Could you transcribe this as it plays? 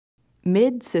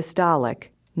Mid-systolic,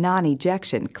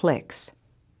 non-ejection clicks.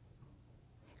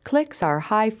 Clicks are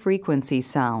high-frequency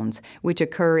sounds which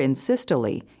occur in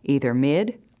systole, either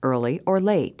mid, early, or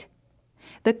late.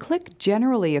 The click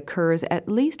generally occurs at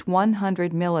least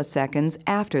 100 milliseconds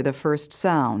after the first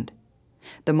sound.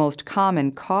 The most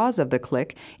common cause of the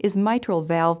click is mitral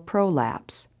valve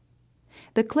prolapse.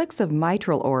 The clicks of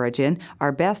mitral origin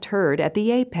are best heard at the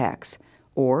apex,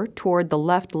 or toward the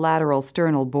left lateral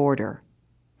sternal border.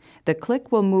 The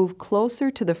click will move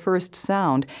closer to the first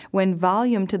sound when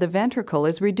volume to the ventricle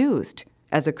is reduced,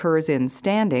 as occurs in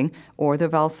standing or the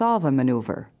Valsalva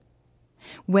maneuver.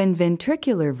 When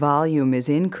ventricular volume is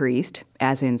increased,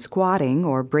 as in squatting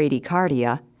or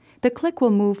bradycardia, the click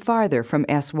will move farther from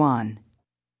S1.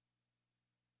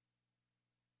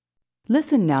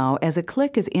 Listen now as a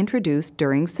click is introduced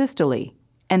during systole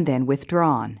and then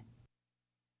withdrawn.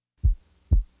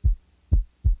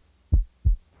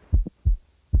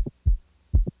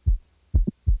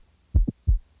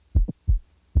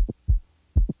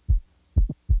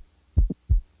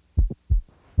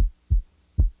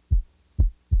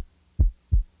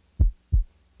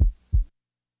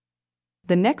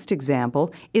 The next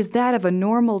example is that of a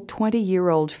normal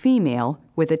 20-year-old female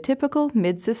with a typical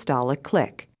mid-systolic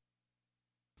click.